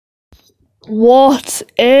What's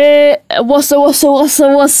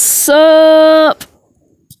up?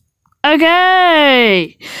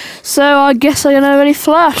 Okay, so I guess I don't have any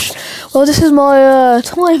flash. Well, this is my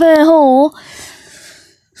toy fair haul.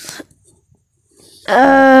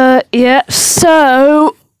 Yeah,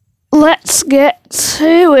 so let's get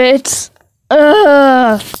to it.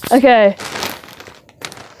 Okay.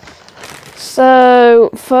 So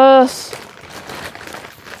first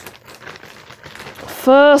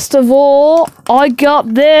of all, I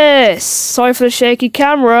got this. Sorry for the shaky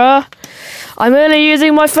camera. I'm only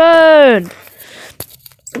using my phone.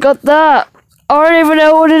 Got that. I don't even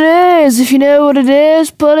know what it is. If you know what it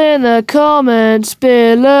is, put in the comments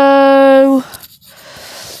below. I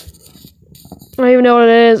don't even know what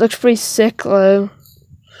it is. Looks pretty sick though.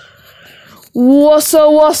 What's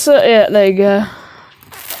up? Yeah, there you go.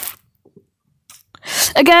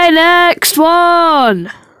 Okay, next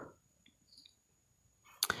one.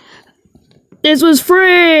 This was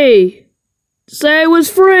free. Say it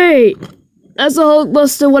was free. That's a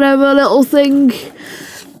Hulkbuster, whatever little thing.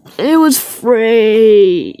 It was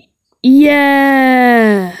free.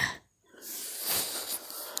 Yeah.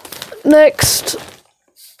 Next.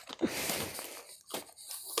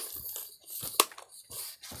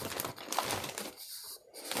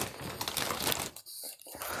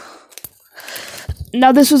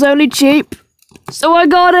 Now this was only cheap, so I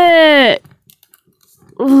got it.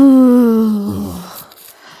 Ooh.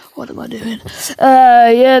 What am I doing?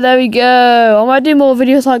 Yeah, there we go. I might do more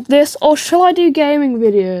videos like this, or shall I do gaming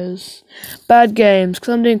videos? Bad games,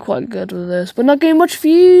 because I'm doing quite good with this, but not getting much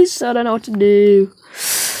views, so I don't know what to do.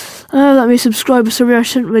 That many subscribers, so I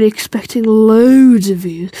shouldn't really expecting loads of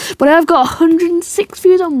views. But I've got 106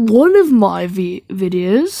 views on one of my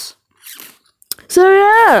videos. So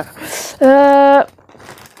yeah.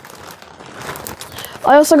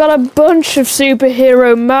 I also got a bunch of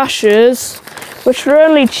superhero mashers, which were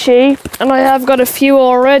only cheap, and I have got a few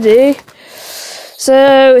already.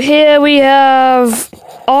 So here we have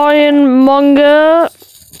Ironmonger.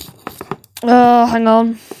 Hang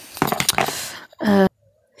on.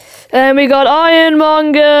 And we got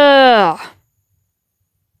Ironmonger.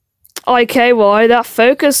 IKY, that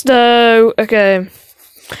focus though. Okay.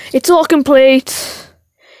 It's all complete.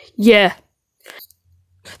 Yeah.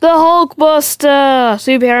 The Hulkbuster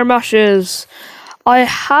superhero mashers. I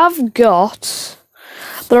have got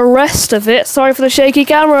the rest of it. Sorry for the shaky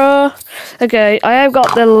camera. Okay, I have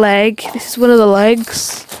got the leg. This is one of the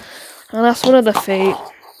legs. And that's one of the feet.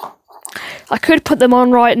 I could put them on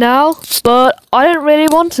right now, but I don't really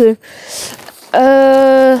want to.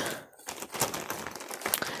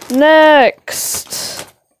 Next.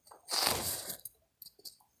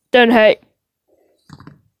 Don't hate.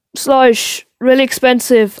 Slush. Really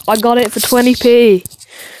expensive. I got it for 20p.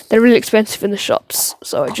 They're really expensive in the shops,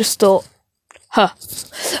 so I just thought, huh.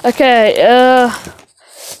 Okay,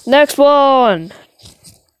 next one.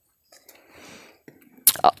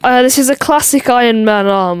 This is a classic Iron Man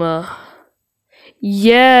armor.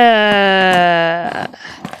 Yeah.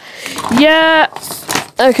 Yeah.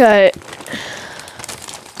 Okay.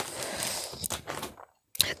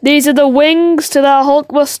 These are the wings to that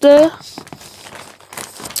Hulkbuster.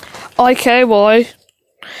 IKY.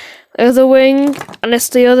 There's a wing, and it's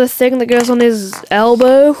the other thing that goes on his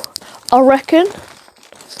elbow, I reckon.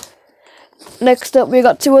 Next up, we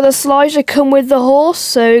got two other slides that come with the horse.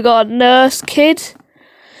 So we got Nurse Kid,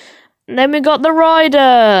 and then we got the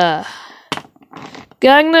Rider.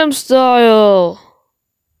 Gangnam Style.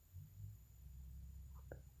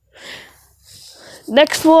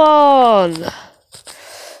 Next one.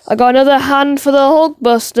 I got another hand for the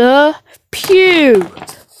Hulkbuster. Pew!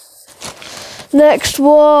 Next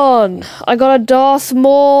one, I got a Darth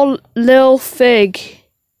Maul Lil Fig.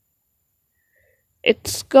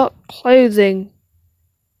 It's got clothing.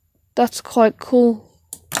 That's quite cool.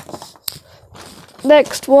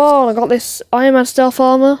 Next one, I got this Iron Man stealth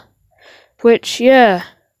armor, which, yeah.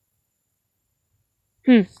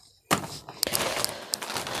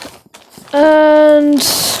 And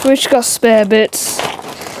which got spare bits.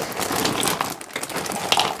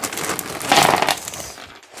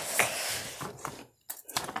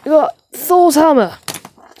 We got Thor's hammer,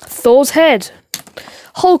 Thor's head,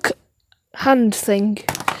 Hulk hand thing,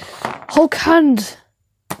 Hulk hand,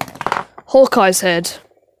 Hawkeye's head.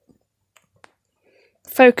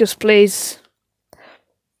 Focus, please.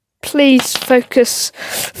 Please focus.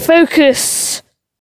 Focus.